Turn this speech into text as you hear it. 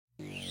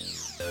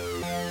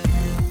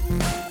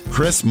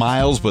Chris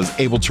Miles was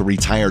able to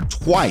retire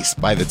twice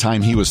by the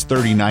time he was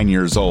 39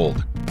 years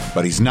old,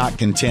 but he's not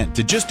content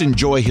to just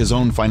enjoy his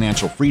own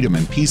financial freedom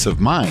and peace of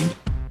mind.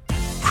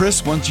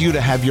 Chris wants you to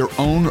have your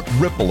own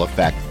ripple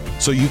effect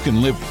so you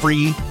can live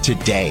free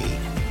today.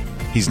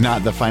 He's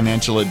not the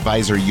financial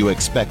advisor you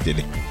expected.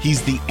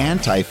 He's the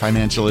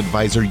anti-financial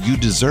advisor you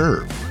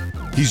deserve.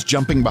 He's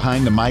jumping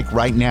behind the mic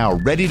right now,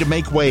 ready to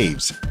make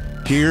waves.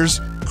 Here's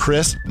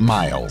Chris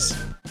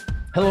Miles.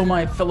 Hello,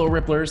 my fellow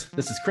Ripplers.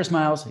 This is Chris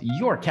Miles,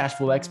 your cash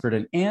flow expert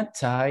and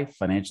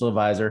anti-financial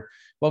advisor.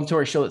 Welcome to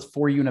our show that's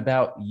for you and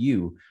about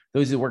you.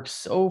 Those who work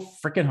so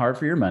freaking hard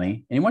for your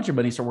money, and you want your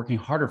money to start working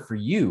harder for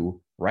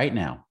you right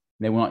now.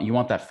 You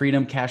want that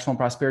freedom, cash flow, and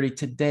prosperity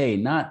today,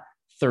 not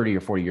 30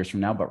 or 40 years from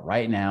now, but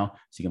right now,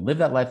 so you can live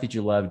that life that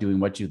you love, doing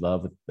what you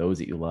love with those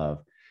that you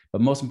love.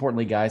 But most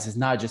importantly, guys, it's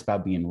not just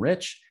about being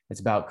rich.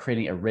 It's about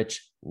creating a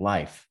rich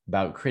life,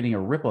 about creating a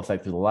ripple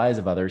effect through the lives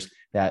of others,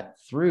 that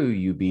through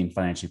you being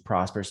financially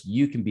prosperous,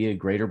 you can be a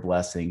greater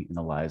blessing in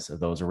the lives of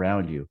those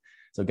around you.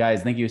 So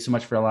guys, thank you so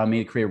much for allowing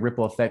me to create a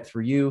ripple effect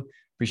for you.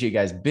 Appreciate you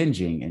guys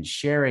binging and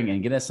sharing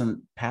and getting us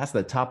past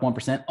the top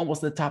 1%,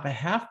 almost the top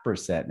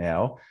 0.5%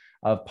 now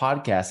of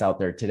podcasts out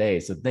there today.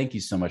 So thank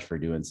you so much for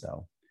doing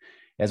so.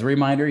 As a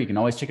reminder, you can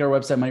always check out our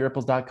website,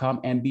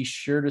 moneyripples.com, and be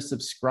sure to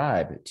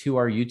subscribe to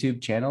our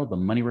YouTube channel, the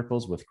Money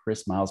Ripples with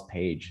Chris Miles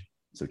page.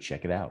 So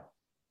check it out.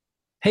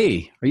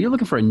 Hey, are you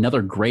looking for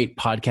another great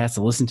podcast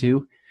to listen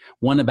to?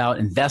 One about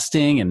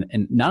investing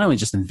and not only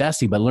just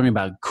investing, but learning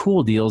about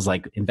cool deals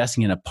like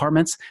investing in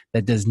apartments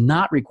that does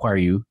not require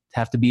you to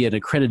have to be an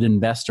accredited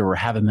investor or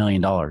have $1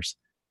 million.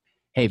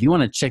 Hey, if you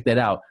want to check that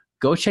out,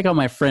 go check out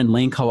my friend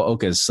Lien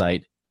Kawaoka's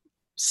site,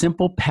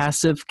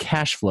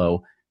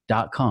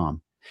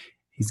 simplepassivecashflow.com.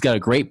 He's got a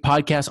great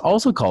podcast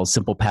also called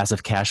Simple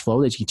Passive Cash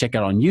Flow that you can check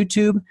out on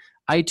YouTube,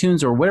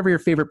 iTunes, or whatever your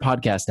favorite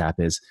podcast app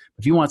is.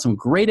 If you want some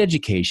great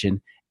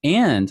education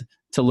and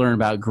to learn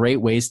about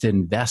great ways to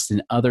invest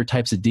in other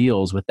types of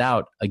deals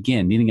without,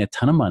 again, needing a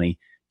ton of money,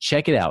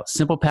 check it out,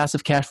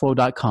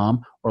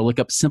 simplepassivecashflow.com, or look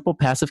up Simple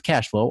Passive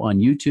Cash Flow on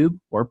YouTube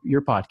or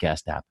your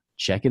podcast app.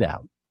 Check it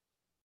out.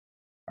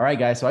 All right,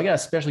 guys. So I got a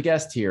special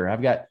guest here.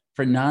 I've got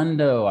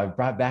Fernando. I've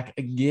brought back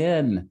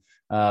again.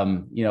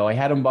 I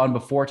had him on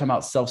before talking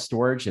about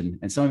self-storage,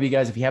 and some of you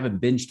guys, if you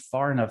haven't binged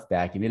far enough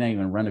back, you may not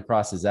even run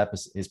across his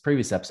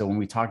previous episode when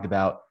we talked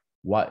about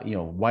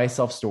why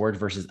self-storage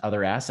versus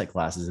other asset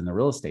classes in the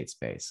real estate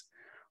space.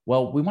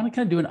 Well, we want to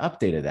kind of do an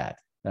update of that.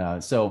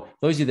 So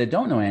those of you that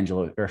don't know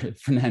Angelo or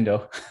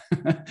Fernando,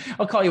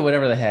 I'll call you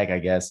whatever the heck, I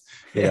guess,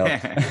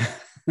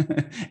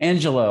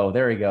 Angelo,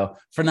 there we go.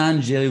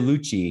 Fernando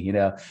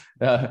Angelucci,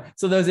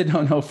 so those that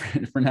don't know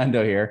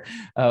Fernando here,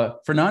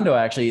 Fernando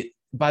actually,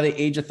 by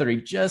the age of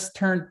 30, just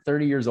turned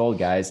 30 years old,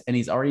 guys. And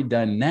he's already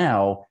done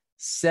now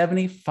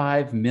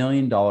 $75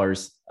 million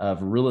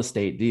of real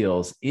estate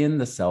deals in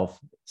the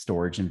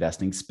self-storage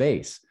investing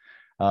space.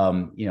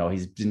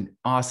 He's been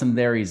awesome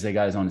there. He's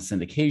got his own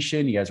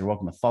syndication. You guys are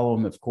welcome to follow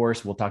him, of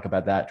course. We'll talk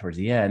about that towards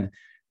the end.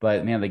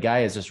 But man, the guy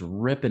is just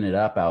ripping it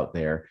up out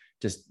there,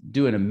 just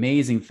doing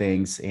amazing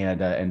things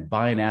and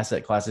buying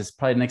asset classes.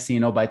 Probably next thing you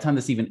know, by the time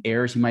this even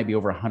airs, he might be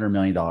over $100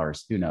 million.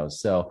 Who knows?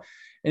 So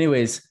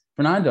anyways,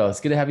 Fernando, it's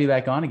good to have you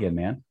back on again,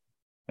 man.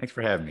 Thanks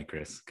for having me,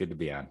 Chris. Good to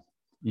be on.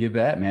 You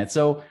bet, man.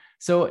 So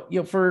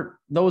for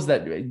those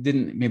that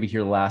didn't maybe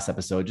hear the last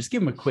episode, just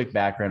give them a quick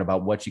background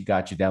about what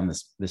got you down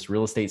this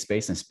real estate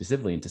space and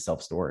specifically into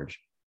self-storage.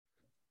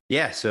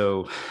 Yeah.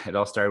 So it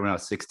all started when I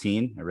was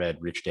 16. I read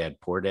Rich Dad,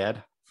 Poor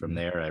Dad. From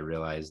there, I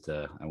realized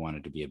I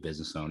wanted to be a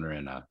business owner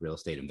and a real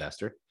estate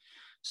investor.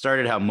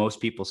 Started how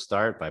most people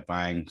start, by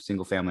buying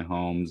single family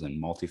homes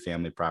and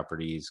multifamily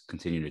properties,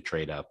 continue to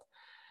trade up.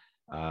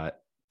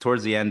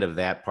 Towards the end of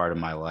that part of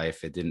my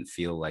life, it didn't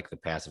feel like the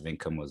passive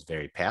income was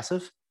very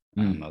passive.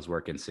 I was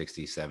working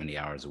 60, 70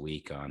 hours a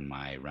week on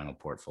my rental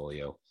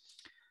portfolio.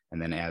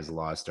 And then as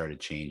laws started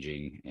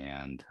changing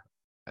and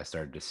I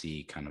started to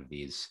see kind of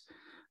these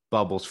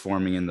bubbles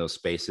forming in those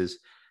spaces,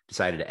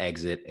 decided to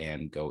exit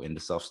and go into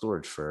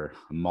self-storage for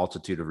a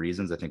multitude of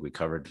reasons. I think we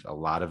covered a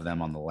lot of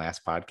them on the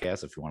last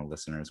podcast. If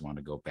listeners want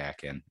to go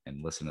back and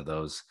listen to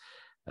those,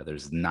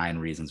 there's 9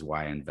 reasons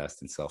why I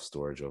invest in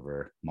self-storage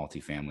over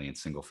multifamily and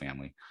single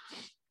family.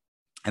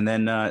 And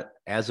then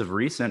as of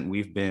recent,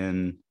 we've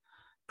been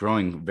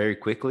growing very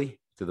quickly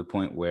to the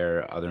point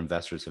where other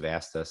investors have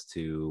asked us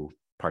to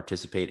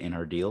participate in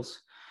our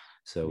deals.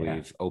 So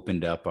we've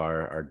opened up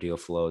our deal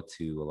flow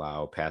to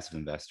allow passive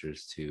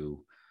investors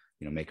to,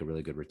 make a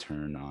really good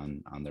return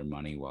on their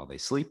money while they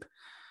sleep.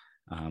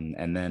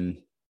 And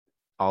then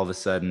all of a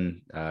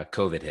sudden,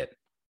 COVID hit.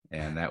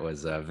 And that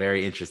was a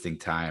very interesting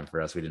time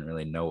for us. We didn't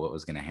really know what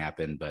was going to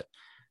happen, but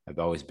I've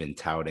always been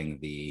touting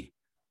the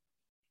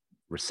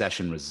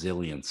recession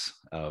resilience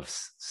of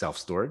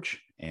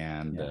self-storage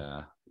and,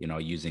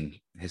 using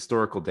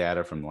historical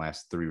data from the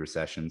last 3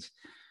 recessions.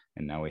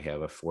 And now we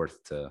have a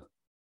 4th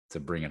to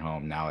bring it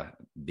home, now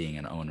being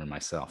an owner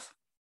myself.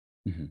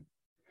 Mm-hmm.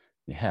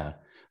 Yeah.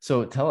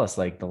 So tell us,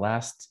 like the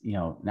last,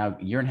 now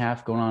year and a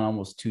half, going on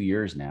almost 2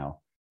 years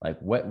now, like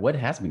what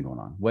has been going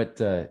on?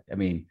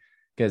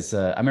 Because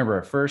I remember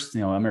at first, I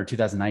remember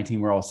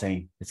 2019, we're all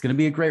saying it's going to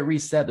be a great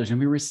reset. There's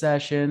going to be a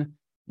recession.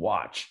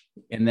 Watch.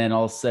 And then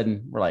all of a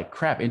sudden, we're like,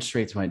 crap, interest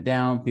rates went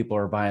down. People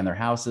are buying their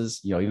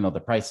houses, even though the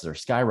prices are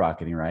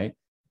skyrocketing, right?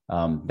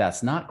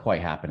 That's not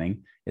quite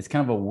happening. It's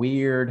kind of a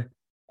weird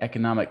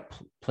economic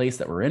place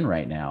that we're in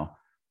right now.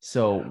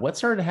 So what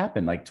started to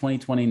happen like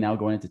 2020 now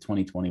going into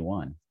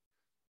 2021?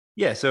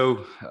 Yeah.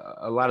 So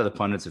a lot of the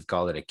pundits have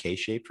called it a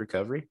K-shaped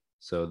recovery.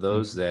 So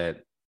those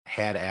that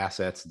had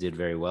assets did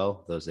very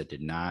well. Those that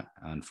did not,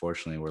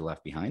 unfortunately, were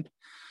left behind.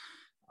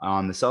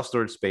 On the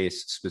self-storage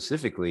space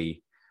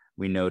specifically,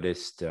 we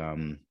noticed,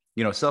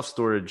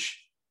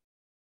 self-storage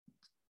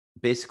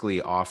basically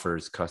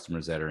offers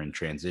customers that are in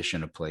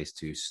transition a place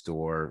to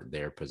store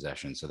their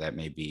possessions. So that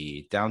may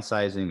be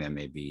downsizing, that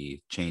may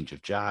be change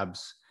of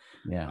jobs,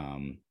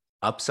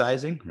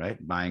 upsizing, right?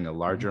 Buying a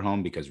larger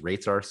home because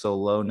rates are so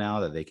low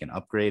now that they can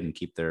upgrade and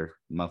keep their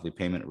monthly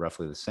payment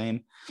roughly the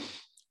same.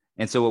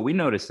 And so what we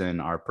noticed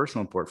in our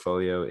personal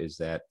portfolio is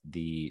that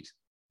the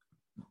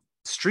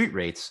street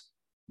rates,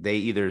 they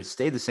either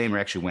stayed the same or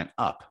actually went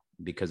up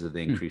because of the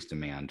increased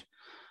demand.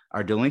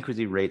 Our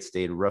delinquency rate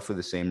stayed roughly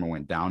the same or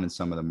went down in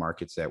some of the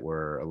markets that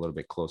were a little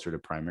bit closer to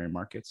primary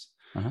markets.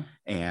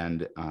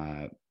 And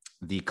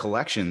the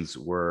collections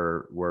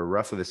were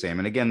roughly the same.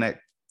 And again, that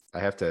I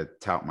have to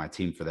tout my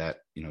team for that.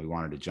 We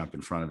wanted to jump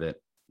in front of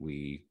it.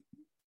 We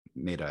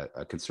made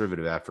a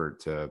conservative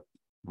effort to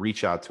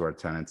reach out to our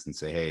tenants and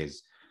say, hey,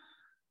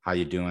 how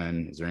you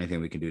doing? Is there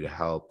anything we can do to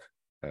help?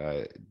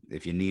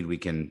 If you need, we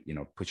can,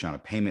 put you on a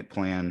payment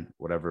plan,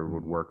 whatever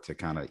would work to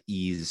kind of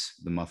ease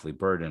the monthly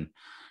burden.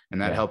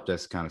 And that helped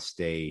us kind of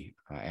stay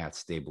at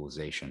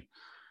stabilization.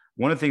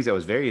 One of the things that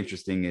was very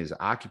interesting is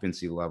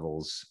occupancy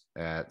levels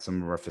at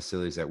some of our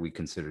facilities that we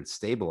considered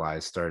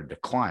stabilized started to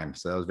climb.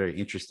 So that was very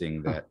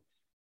interesting that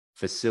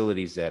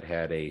facilities that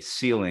had a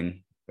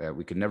ceiling that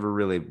we could never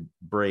really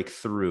break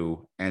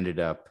through ended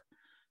up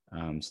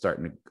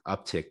starting to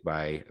uptick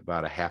by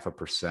about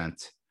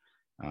 0.5%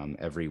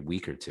 every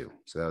week or two.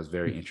 So that was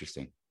very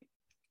interesting.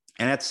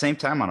 And at the same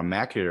time, on a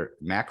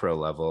macro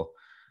level,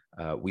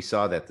 we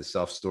saw that the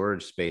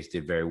self-storage space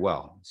did very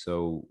well.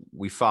 So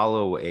we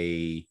follow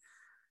a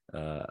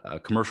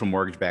commercial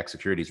mortgage-backed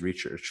securities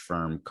research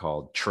firm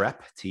called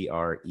TREP,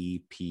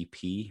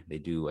 TREPP. They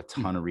do a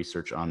ton of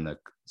research on the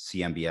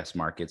CMBS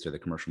markets, or the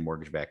commercial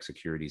mortgage-backed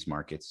securities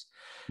markets.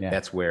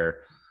 That's where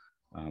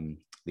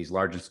these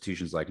large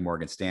institutions like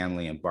Morgan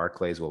Stanley and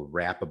Barclays will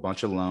wrap a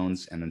bunch of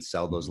loans and then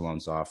sell those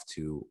loans off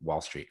to Wall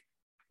Street.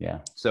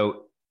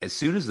 So as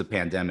soon as the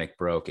pandemic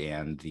broke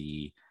and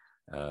the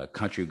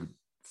country,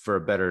 for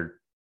a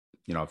better,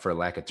 for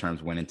lack of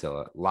terms, went into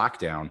a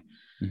lockdown,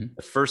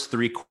 the first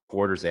 3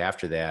 quarters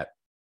after that,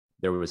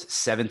 there was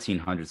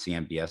 1,700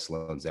 CMBS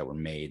loans that were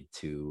made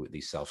to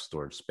the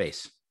self-storage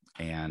space.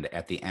 And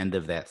at the end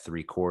of that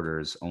 3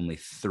 quarters, only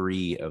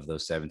 3 of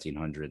those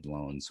 1,700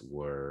 loans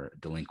were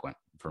delinquent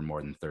for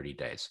more than 30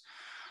 days.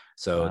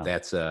 So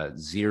that's a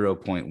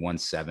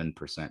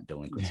 0.17%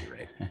 delinquency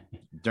rate.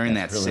 During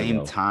that really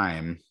same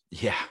time,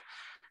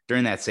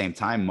 during that same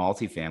time,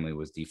 multifamily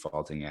was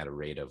defaulting at a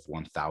rate of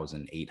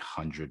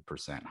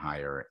 1,800%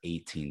 higher,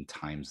 18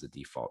 times the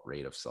default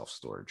rate of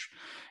self-storage.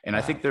 And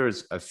I think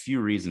there's a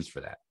few reasons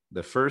for that.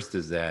 The first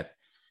is that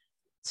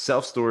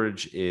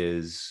self-storage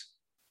is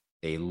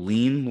a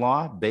lien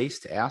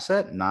law-based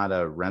asset, not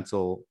a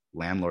rental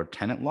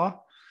landlord-tenant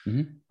law.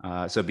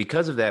 So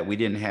because of that, we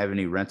didn't have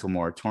any rental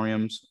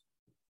moratoriums,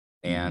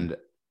 and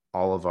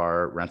all of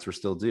our rents were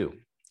still due.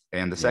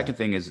 And the second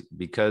thing is,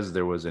 because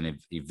there was an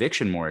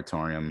eviction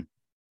moratorium,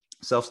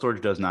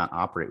 self-storage does not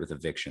operate with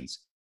evictions.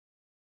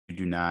 You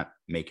do not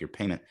make your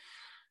payment.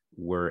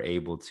 We're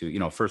able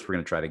to, first we're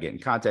going to try to get in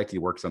contact,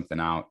 you work something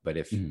out. But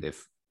if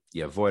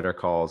you avoid our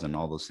calls and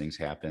all those things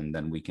happen,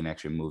 then we can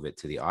actually move it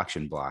to the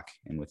auction block.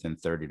 And within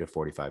 30 to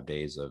 45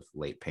 days of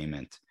late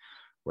payment,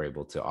 we're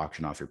able to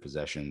auction off your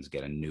possessions,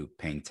 get a new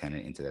paying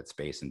tenant into that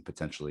space, and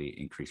potentially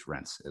increase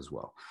rents as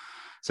well.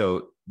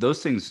 So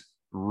those things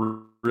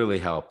really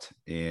helped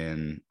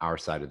in our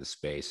side of the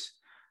space.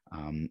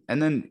 And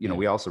then,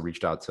 we also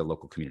reached out to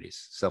local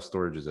communities.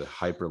 Self-storage is a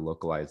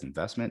hyper-localized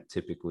investment.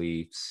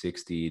 Typically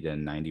 60 to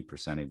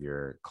 90% of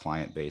your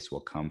client base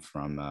will come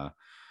from a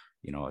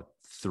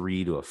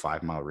 3 to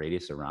 5 mile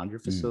radius around your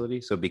facility.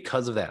 So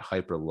because of that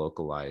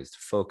hyper-localized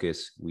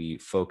focus, we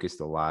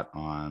focused a lot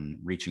on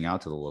reaching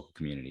out to the local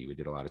community. We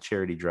did a lot of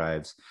charity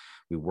drives.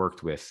 We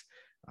worked with,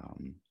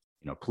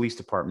 police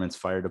departments,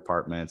 fire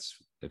departments,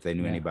 if they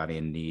knew anybody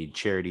in need,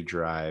 charity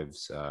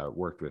drives,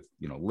 worked with,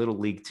 little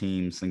league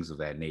teams, things of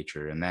that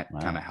nature. And that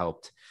kind of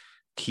helped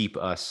keep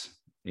us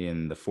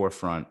in the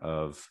forefront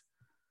of,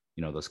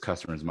 those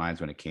customers' minds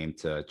when it came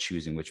to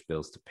choosing which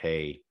bills to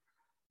pay,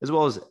 as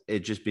well as it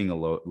just being a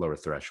lower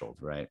threshold,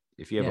 right?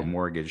 If you have a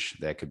mortgage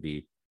that could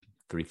be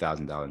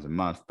 $3,000 a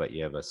month, but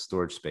you have a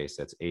storage space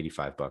that's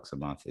 $85 a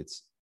month,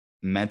 it's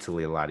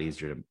mentally a lot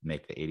easier to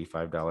make the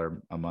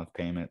 $85 a month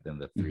payment than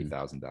the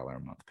 $3,000 a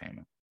month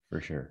payment.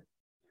 For sure.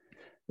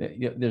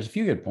 There's a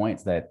few good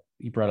points that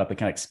you brought up that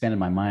kind of expanded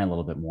my mind a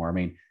little bit more. I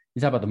mean,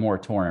 you talk about the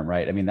moratorium,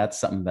 right? I mean, that's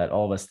something that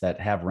all of us that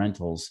have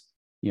rentals,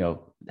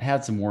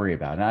 had some worry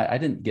about. And I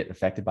didn't get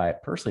affected by it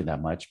personally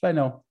that much, but I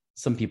know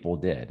some people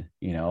did,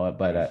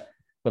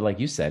 but like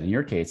you said, in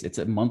your case, it's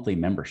a monthly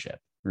membership,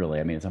 really.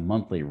 I mean, it's a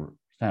monthly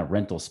kind of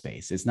rental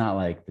space. It's not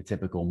like the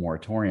typical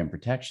moratorium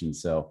protection.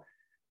 So,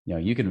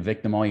 you can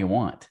evict them all you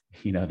want.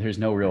 There's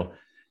no real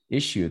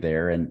issue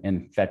there. And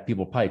in fact,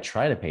 people probably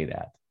try to pay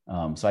that.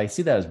 So I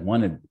see that as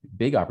one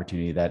big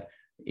opportunity that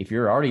if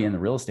you're already in the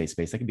real estate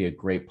space, that could be a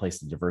great place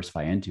to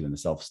diversify into in the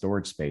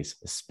self-storage space,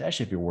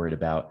 especially if you're worried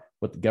about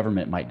what the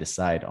government might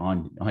decide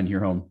on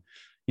your own,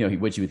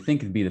 what you would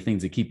think would be the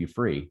things that keep you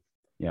free.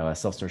 A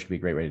self-storage could be a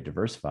great way to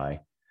diversify.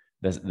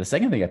 The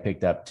second thing I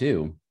picked up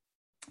too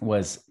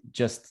was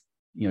just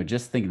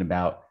thinking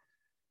about,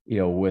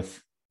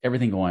 with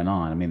everything going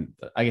on. I mean,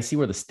 I can see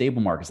where the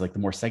stable markets, like the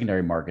more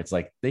secondary markets,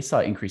 like they saw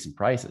increase in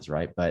prices,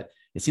 right? But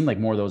it seemed like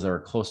more of those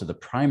are close to the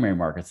primary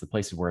markets, the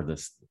places where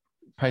the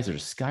prices are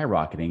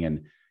skyrocketing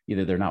and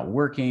either they're not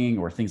working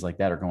or things like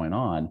that are going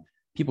on.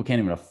 People can't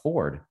even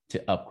afford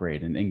to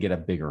upgrade and get a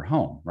bigger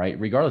home, right?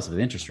 Regardless of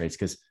the interest rates,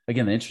 because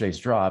again, the interest rates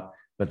drop,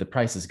 but the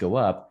prices go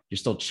up. You're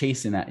still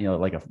chasing that,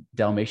 like a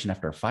Dalmatian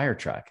after a fire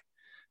truck.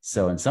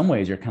 So in some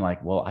ways, you're kind of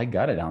like, well, I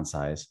got to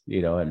downsize,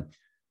 and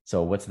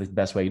so what's the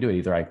best way to do it?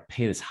 Either I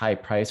pay this high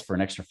price for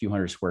an extra few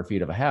hundred square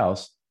feet of a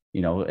house,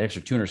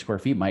 extra 200 square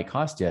feet might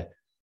cost you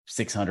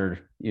 600,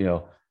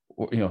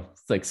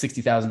 it's like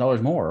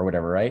 $60,000 more or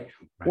whatever, right?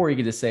 Or you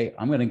could just say,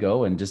 I'm going to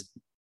go and just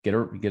get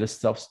a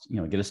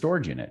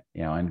storage unit,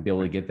 and be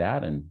able to get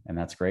that. And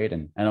that's great.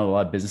 And I know a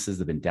lot of businesses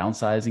that have been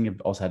downsizing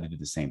have also had to do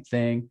the same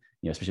thing,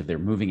 especially if they're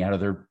moving out of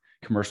their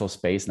commercial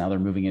space. Now they're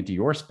moving into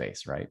your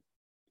space, right?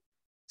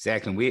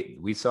 Exactly.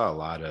 We saw a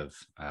lot of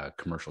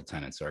commercial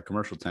tenants. So our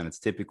commercial tenants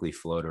typically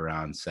float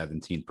around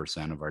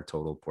 17% of our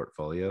total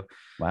portfolio.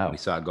 Wow. And we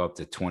saw it go up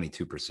to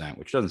 22%,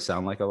 which doesn't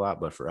sound like a lot,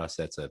 but for us,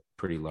 that's a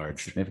pretty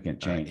large significant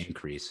change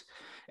increase.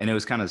 And it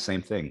was kind of the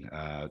same thing,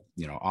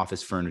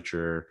 office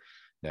furniture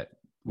that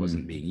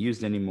wasn't being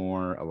used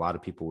anymore. A lot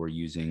of people were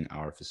using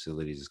our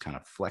facilities as kind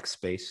of flex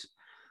space.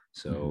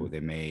 So they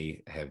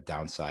may have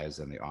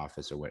downsized in the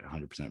office or went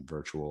 100%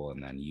 virtual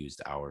and then used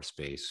our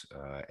space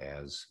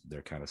as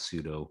their kind of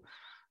pseudo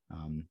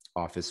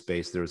office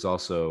space. There was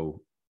also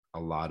a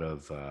lot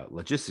of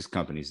logistics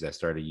companies that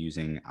started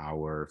using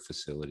our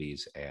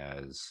facilities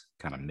as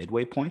kind of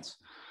midway points.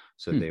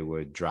 So they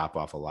would drop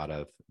off a lot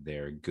of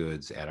their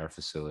goods at our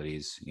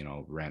facilities,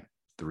 rent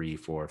 3,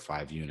 4,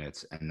 5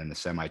 units, and then the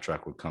semi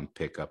truck would come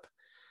pick up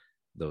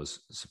those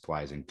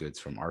supplies and goods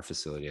from our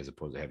facility, as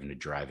opposed to having to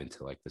drive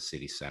into like the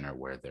city center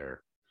where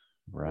their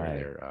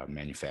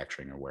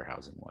manufacturing or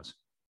warehousing was.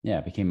 Yeah,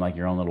 it became like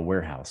your own little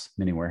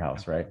mini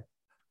warehouse, right?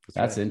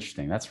 That's right.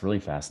 Interesting. That's really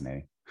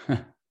fascinating.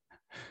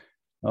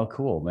 Oh,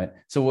 cool. But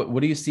so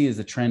what do you see as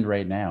the trend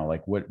right now?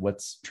 Like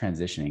what's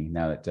transitioning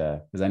now that,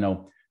 because I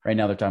know right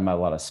now they're talking about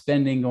a lot of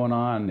spending going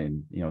on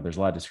and, there's a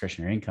lot of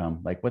discretionary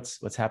income. Like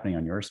what's happening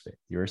on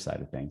your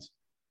side of things?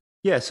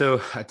 Yeah,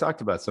 so I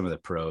talked about some of the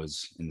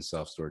pros in the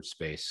self-storage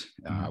space.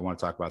 I want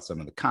to talk about some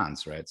of the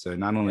cons, right? So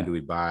not only do we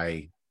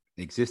buy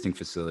existing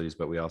facilities,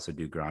 but we also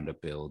do ground up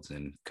builds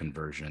and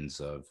conversions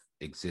of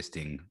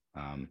existing,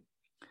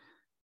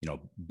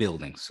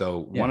 buildings. So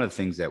one of the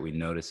things that we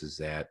notice is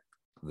that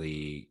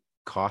the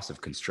cost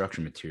of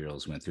construction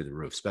materials went through the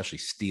roof, especially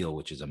steel,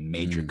 which is a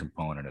major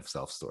component of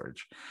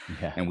self-storage.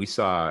 Yeah. And we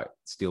saw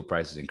steel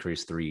prices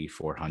increase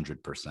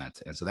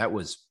 300-400%. And so that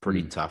was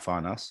pretty tough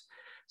on us.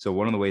 So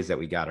one of the ways that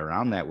we got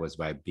around that was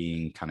by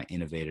being kind of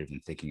innovative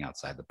and thinking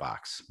outside the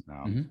box,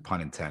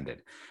 pun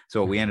intended.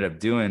 So what we ended up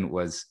doing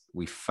was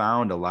we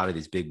found a lot of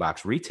these big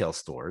box retail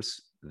stores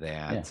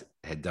that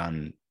had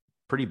done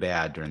pretty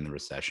bad during the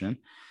recession.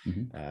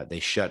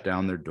 They shut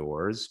down their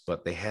doors,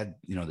 but they had,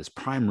 this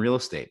prime real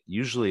estate.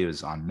 Usually it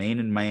was on Main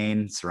and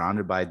Main,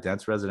 surrounded by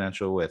dense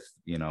residential with,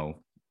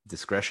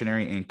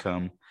 discretionary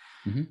income,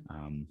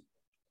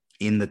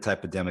 in the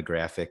type of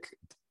demographic,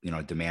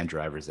 demand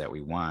drivers that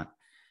we want.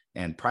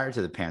 And prior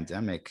to the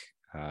pandemic,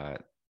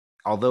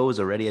 although it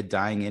was already a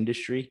dying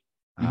industry,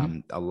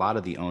 a lot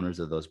of the owners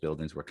of those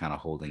buildings were kind of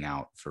holding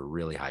out for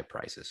really high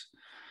prices.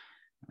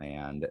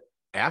 And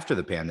after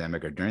the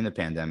pandemic or during the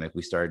pandemic,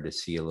 we started to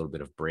see a little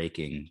bit of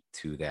breaking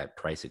to that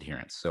price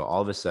adherence. So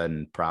all of a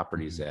sudden,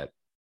 properties that,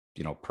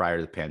 prior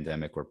to the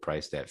pandemic were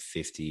priced at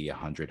 $50,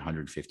 $100,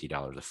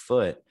 $150 a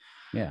foot.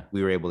 Yeah,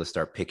 we were able to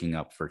start picking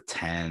up for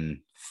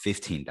 $10,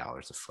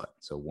 $15 a foot.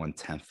 So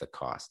 1/10 the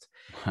cost.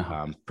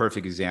 Wow.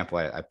 Perfect example.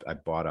 I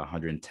bought a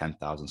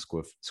 110,000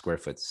 square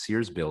foot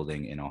Sears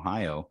building in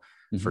Ohio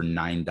for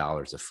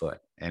 $9 a foot.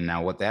 And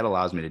now what that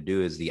allows me to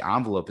do is the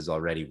envelope is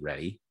already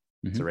ready.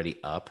 It's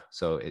already up.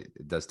 So it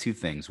does two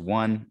things.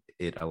 One,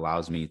 it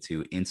allows me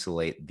to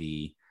insulate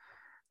the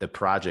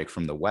project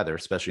from the weather,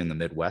 especially in the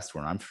Midwest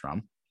where I'm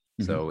from.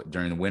 So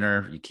during the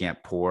winter, you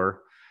can't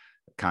pour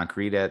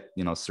concrete at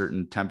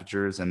certain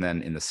temperatures, and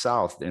then in the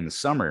South in the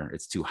summer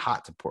it's too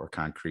hot to pour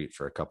concrete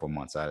for a couple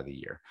months out of the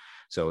year.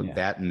 So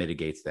that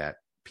mitigates that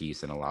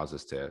piece and allows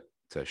us to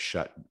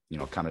shut,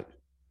 kind of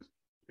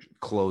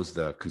close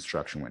the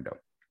construction window.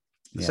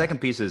 The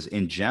second piece is,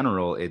 in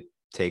general, it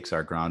takes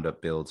our ground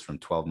up builds from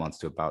 12 months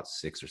to about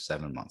 6 or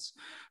 7 months.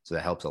 So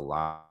that helps a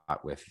lot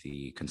with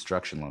the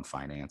construction loan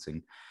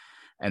financing.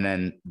 And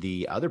then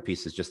the other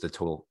piece is just the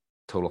total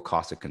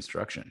cost of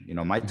construction.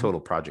 My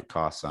total project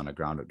costs on a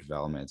ground up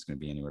development is going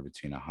to be anywhere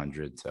between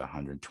 $100 to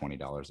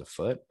 $120 a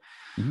foot.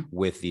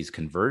 With these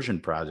conversion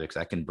projects,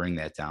 I can bring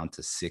that down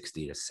to $60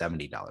 to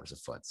 $70 a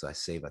foot. So I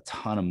save a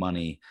ton of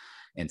money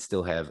and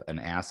still have an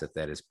asset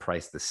that is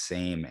priced the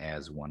same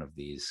as one of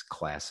these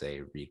Class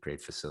A REIT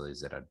grade facilities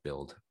that I'd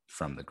build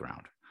from the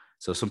ground.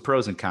 So some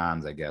pros and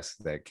cons, I guess,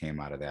 that came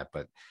out of that.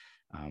 But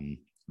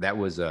that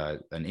was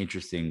an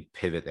interesting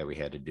pivot that we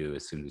had to do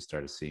as soon as we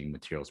started seeing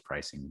materials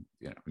pricing,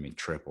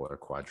 triple or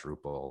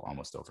quadruple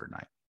almost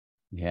overnight.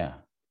 Yeah.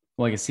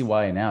 Well, I can see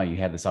why now you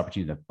had this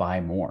opportunity to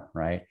buy more,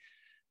 right?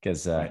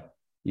 Because,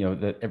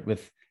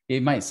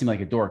 it might seem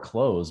like a door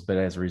closed, but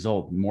as a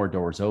result, more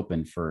doors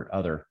open for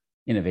other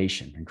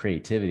innovation and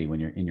creativity when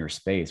you're in your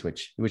space,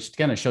 which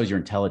kind of shows your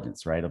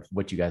intelligence, right? Of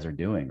what you guys are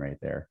doing right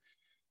there.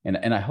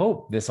 And I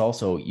hope this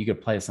also, you could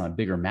apply this on a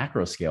bigger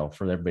macro scale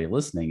for everybody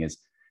listening, is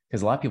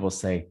because a lot of people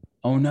say,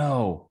 oh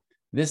no,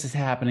 this is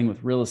happening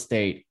with real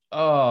estate.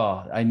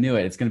 Oh, I knew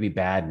it. It's going to be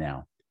bad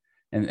now.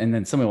 And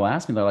then somebody will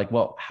ask me, they're like,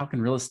 well, how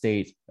can real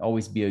estate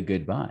always be a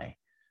good buy?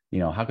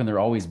 How can there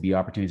always be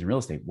opportunities in real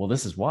estate? Well,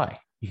 this is why.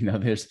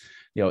 There's,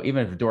 even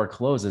if a door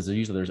closes,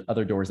 there's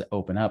other doors that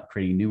open up,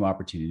 creating new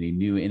opportunity,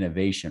 new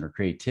innovation or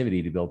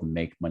creativity to be able to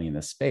make money in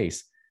this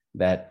space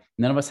that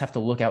none of us have to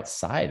look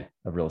outside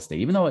of real estate.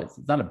 Even though it's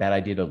not a bad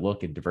idea to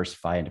look and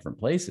diversify in different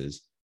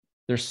places,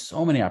 there's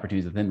so many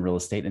opportunities within real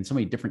estate and so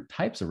many different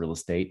types of real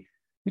estate.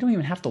 We don't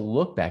even have to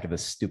look back at the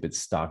stupid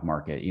stock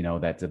market,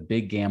 that's a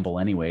big gamble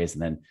anyways,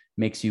 and then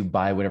makes you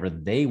buy whatever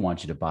they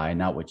want you to buy,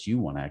 not what you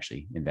want to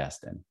actually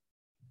invest in.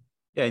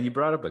 Yeah, and you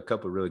brought up a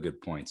couple of really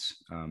good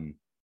points.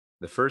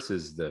 The first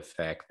is the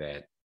fact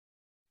that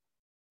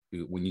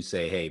when you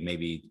say, hey,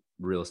 maybe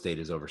real estate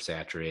is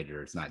oversaturated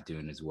or it's not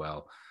doing as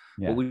well,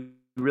 what we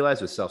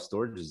realize with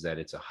self-storage is that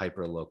it's a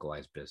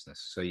hyper-localized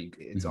business. So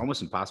it's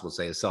almost impossible to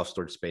say a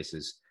self-storage space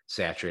is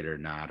saturated or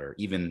not, or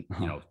even,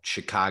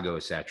 Chicago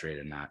is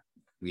saturated or not.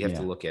 We have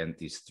to look at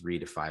these 3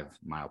 to 5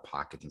 mile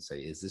pockets and say,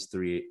 is this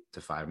 3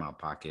 to 5 mile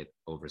pocket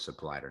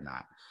oversupplied or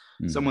not?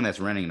 Someone that's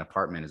renting an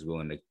apartment is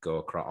willing to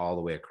go all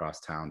the way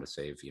across town to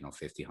save,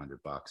 $50, $100.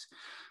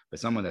 But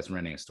someone that's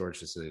renting a storage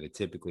facility, they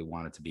typically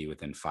want it to be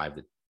within 5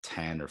 to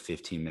 10 or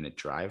 15-minute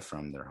drive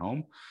from their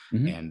home.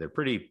 And they're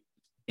pretty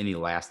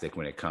inelastic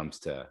when it comes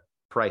to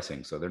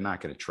pricing. So they're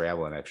not going to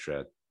travel an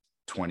extra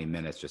 20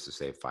 minutes just to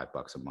save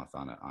 $5 a month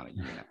on a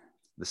unit.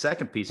 The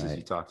second piece is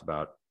you talked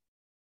about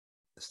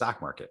the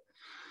stock market.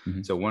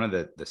 So one of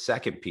the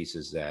second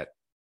pieces that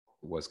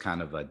was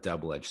kind of a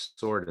double-edged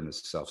sword in the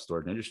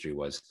self-storage industry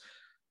was,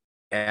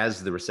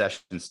 as the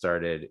recession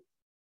started,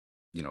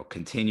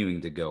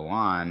 continuing to go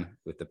on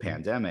with the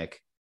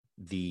pandemic,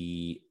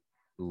 the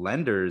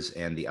lenders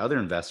and the other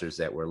investors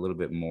that were a little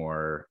bit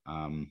more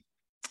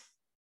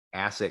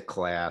asset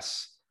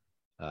class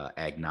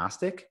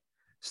agnostic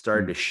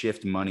started to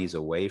shift monies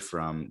away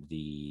from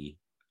the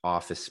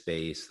office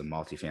space, the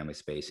multifamily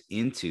space,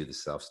 into the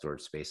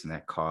self-storage space. And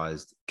that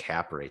caused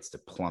cap rates to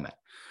plummet.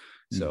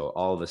 So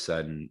all of a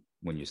sudden,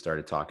 when you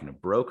started talking to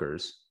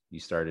brokers, you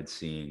started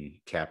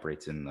seeing cap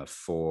rates in the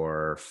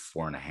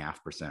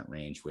 4.5%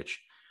 range, which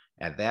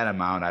at that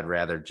amount, I'd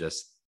rather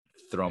just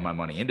throw my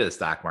money into the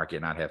stock market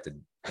and not have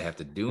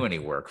to do any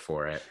work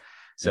for it.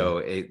 So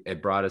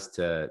it brought us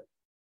to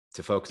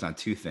focus on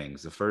two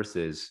things. The first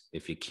is,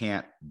 if you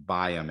can't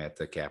buy them at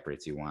the cap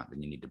rates you want,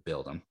 then you need to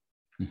build them.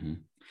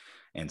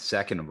 And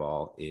second of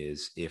all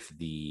is, if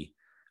the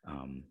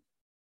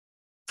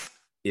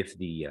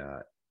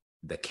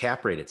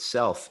cap rate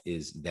itself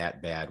is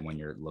that bad when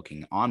you're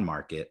looking on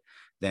market,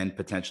 then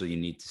potentially you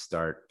need to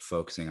start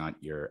focusing on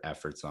your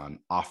efforts on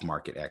off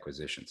market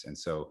acquisitions. And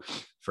so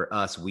for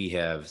us, we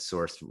have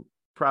sourced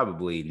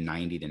probably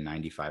 90 to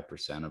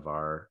 95% of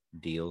our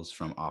deals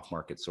from off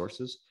market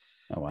sources.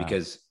 Oh, wow.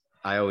 Because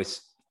I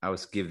always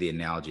give the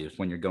analogy of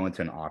when you're going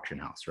to an auction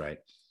house, right?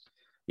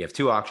 You have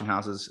two auction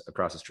houses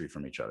across the street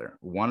from each other.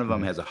 One of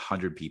them has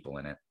 100 people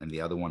in it, and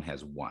the other one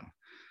has one.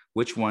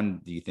 Which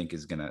one do you think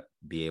is going to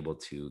be able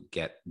to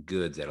get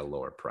goods at a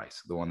lower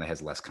price? The one that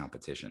has less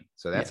competition.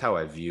 So that's how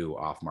I view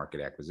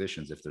off-market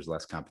acquisitions. If there's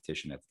less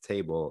competition at the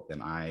table,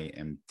 then I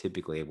am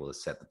typically able to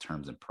set the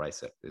terms and price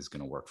that is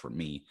going to work for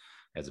me,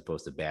 as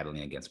opposed to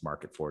battling against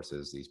market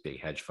forces, these big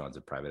hedge funds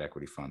and private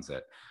equity funds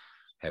that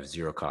have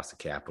zero cost of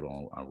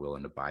capital, are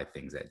willing to buy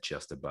things at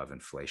just above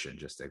inflation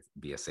just to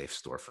be a safe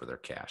store for their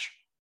cash.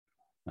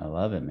 I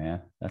love it,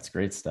 man. That's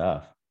great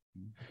stuff.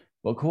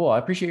 Well, cool. I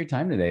appreciate your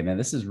time today, man.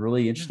 This is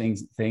really interesting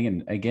thing.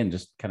 And again,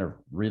 just kind of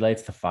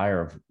relights the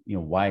fire of,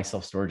 why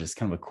self-storage is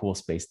kind of a cool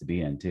space to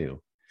be in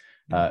too.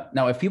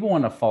 Now, if people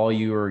want to follow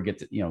you or get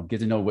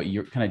to know what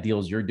your kind of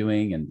deals you're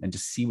doing and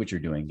just see what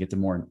you're doing, get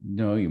to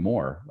know you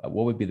more,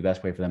 what would be the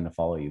best way for them to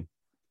follow you?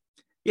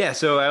 Yeah.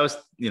 So I was,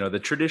 the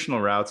traditional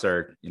routes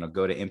are,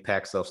 go to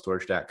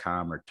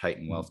impactselfstorage.com or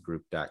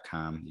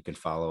titanwealthgroup.com. You can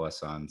follow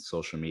us on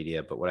social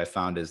media. But what I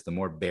found is the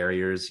more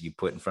barriers you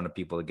put in front of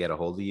people to get a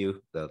hold of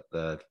you,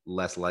 the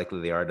less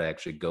likely they are to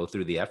actually go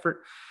through the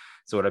effort.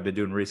 So what I've been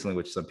doing recently,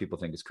 which some people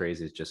think is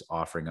crazy, is just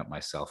offering up my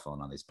cell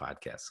phone on these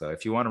podcasts. So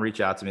if you want to reach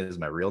out to me, this is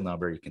my real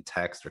number. You can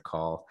text or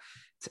call.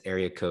 It's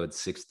area code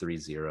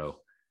 630-408-8090.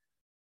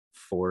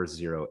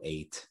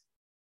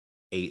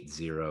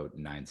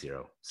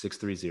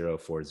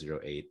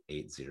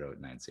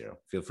 630-408-8090.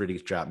 Feel free to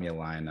drop me a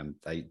line.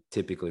 I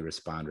typically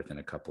respond within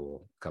a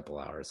couple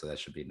hours, so that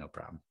should be no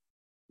problem.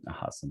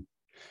 Awesome.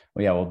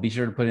 Well, yeah, well, be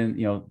sure to put in,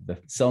 the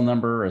cell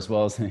number as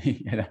well as,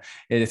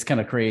 it's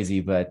kind of crazy,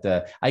 but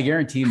I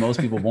guarantee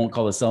most people won't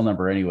call the cell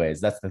number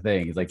anyways. That's the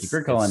thing. It's like, if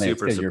you're calling it's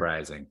super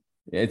surprising.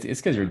 It's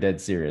because you're dead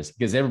serious,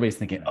 because everybody's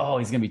thinking, oh,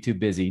 he's going to be too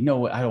busy.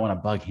 No, I don't want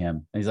to bug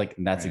him. And he's like,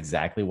 and that's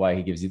exactly why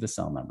he gives you the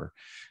cell number.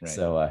 Right.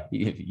 So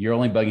you're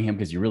only bugging him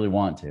because you really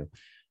want to.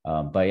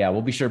 But yeah,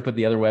 we'll be sure to put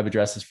the other web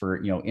addresses for,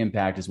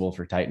 Impact as well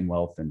for Titan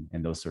Wealth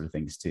and those sort of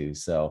things too.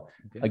 So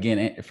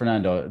again,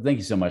 Fernando, thank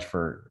you so much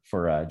for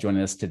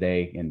joining us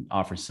today and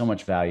offering so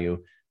much value.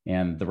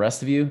 And the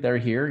rest of you that are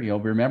here,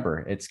 remember,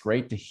 it's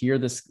great to hear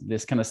this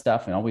kind of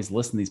stuff and always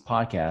listen to these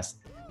podcasts,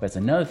 but it's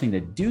another thing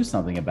to do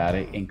something about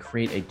it and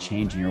create a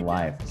change in your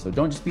life. So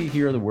don't just be a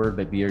hearer of the word,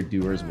 but be a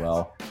doer as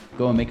well.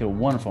 Go and make it a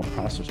wonderful and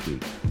prosperous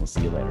week. We'll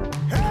see you later.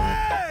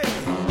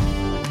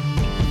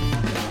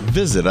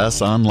 Visit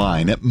us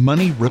online at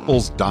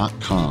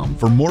moneyripples.com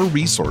for more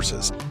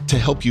resources to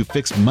help you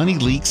fix money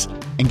leaks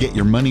and get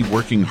your money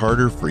working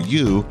harder for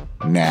you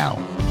now.